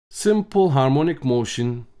Simple harmonic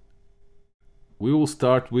motion. We will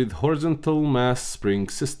start with horizontal mass spring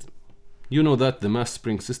system. You know that the mass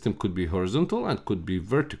spring system could be horizontal and could be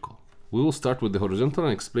vertical. We will start with the horizontal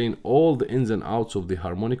and explain all the ins and outs of the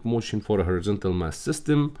harmonic motion for a horizontal mass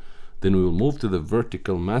system. Then we will move to the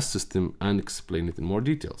vertical mass system and explain it in more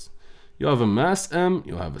details. You have a mass M,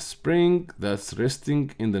 you have a spring that's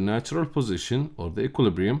resting in the natural position or the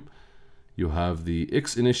equilibrium. You have the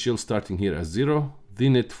X initial starting here as 0. The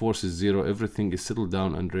net force is 0. Everything is settled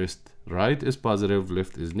down and rest. Right is positive,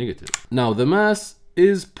 left is negative. Now the mass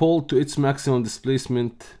is pulled to its maximum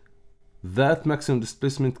displacement. That maximum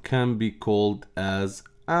displacement can be called as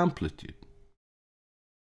amplitude.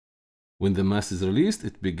 When the mass is released,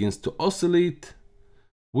 it begins to oscillate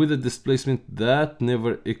with a displacement that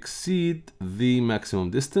never exceeds the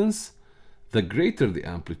maximum distance. The greater the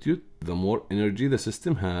amplitude, the more energy the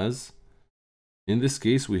system has. In this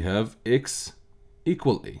case, we have X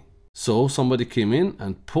equal A. So somebody came in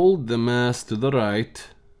and pulled the mass to the right,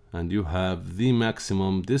 and you have the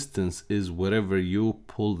maximum distance is wherever you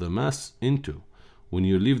pull the mass into. When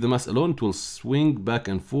you leave the mass alone, it will swing back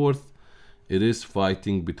and forth. It is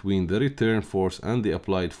fighting between the return force and the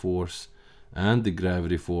applied force and the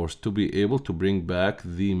gravity force to be able to bring back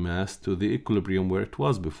the mass to the equilibrium where it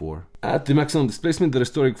was before. At the maximum displacement, the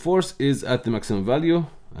restoring force is at the maximum value,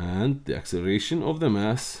 and the acceleration of the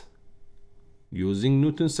mass using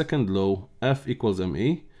Newton's second law, F equals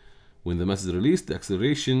ma. When the mass is released, the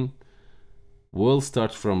acceleration will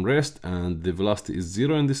start from rest, and the velocity is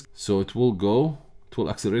 0 in this. So it will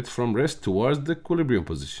accelerate from rest towards the equilibrium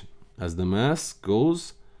position. As the mass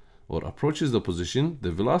goes or approaches the position,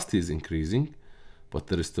 the velocity is increasing, but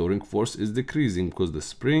the restoring force is decreasing because the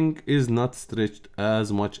spring is not stretched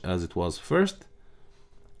as much as it was first,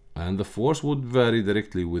 and the force would vary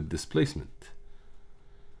directly with displacement.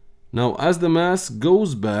 Now, as the mass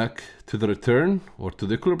goes back to the return or to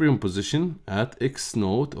the equilibrium position at x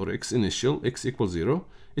naught or x initial, x equals 0,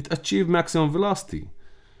 it achieves maximum velocity.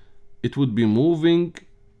 It would be moving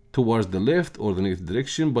towards the left or the negative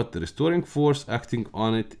direction, but the restoring force acting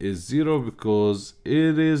on it is 0 because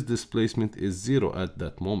displacement is 0 at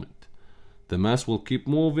that moment. The mass will keep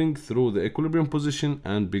moving through the equilibrium position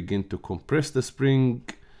and begin to compress the spring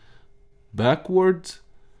backwards.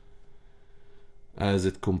 As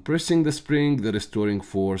it compressing the spring, the restoring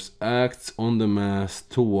force acts on the mass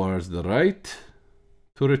towards the right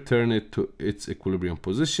to return it to its equilibrium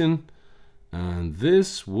position, and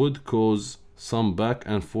this would cause some back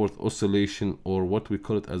and forth oscillation, or what we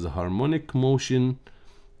call it as a harmonic motion,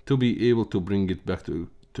 to be able to bring it back to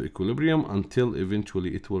equilibrium until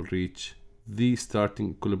eventually it will reach the starting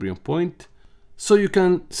equilibrium point. So you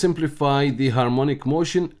can simplify the harmonic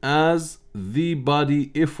motion as the body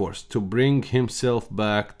efforts to bring himself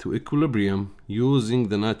back to equilibrium using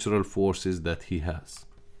the natural forces that he has.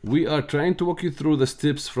 We are trying to walk you through the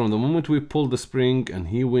steps from the moment we pulled the spring and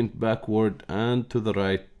he went backward and to the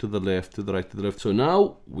right, to the left, to the right, to the left. So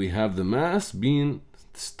now we have the mass being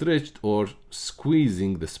stretched or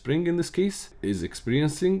squeezing. The spring in this case is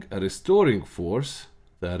experiencing a restoring force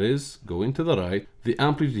that is going to the right. The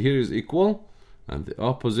amplitude here is equal, and the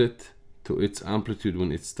opposite to its amplitude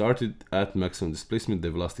when it started at maximum displacement,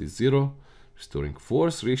 the velocity is 0. Restoring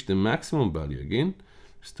force reached the maximum value again.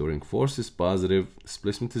 Restoring force is positive,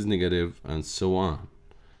 displacement is negative, and so on.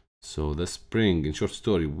 So the spring, in short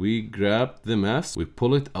story, we grab the mass, we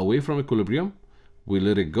pull it away from equilibrium, we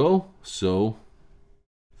let it go, so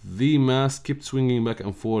the mass kept swinging back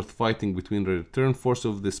and forth, fighting between the return force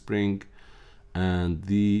of the spring and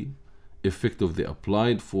the effect of the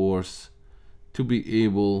applied force to be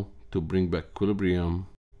able to bring back equilibrium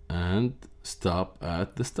and stop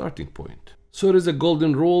at the starting point. So it is a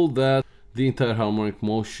golden rule that the entire harmonic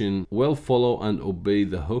motion will follow and obey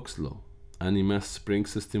the Hooke's law. Any mass spring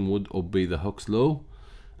system would obey the Hooke's law.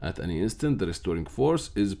 At any instant, the restoring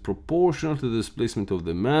force is proportional to the displacement of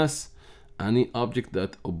the mass. Any object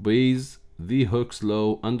that obeys the Hooke's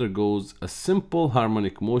law undergoes a simple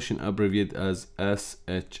harmonic motion abbreviated as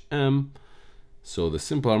SHM. So the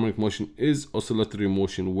simple harmonic motion is oscillatory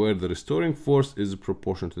motion where the restoring force is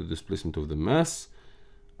proportional to the displacement of the mass.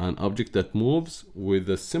 An object that moves with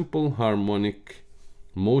a simple harmonic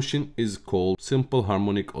motion is called simple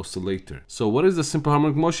harmonic oscillator. So what is the simple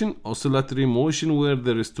harmonic motion? Oscillatory motion where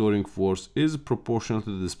the restoring force is proportional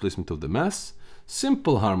to the displacement of the mass.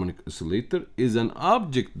 Simple harmonic oscillator is an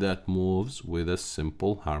object that moves with a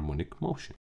simple harmonic motion.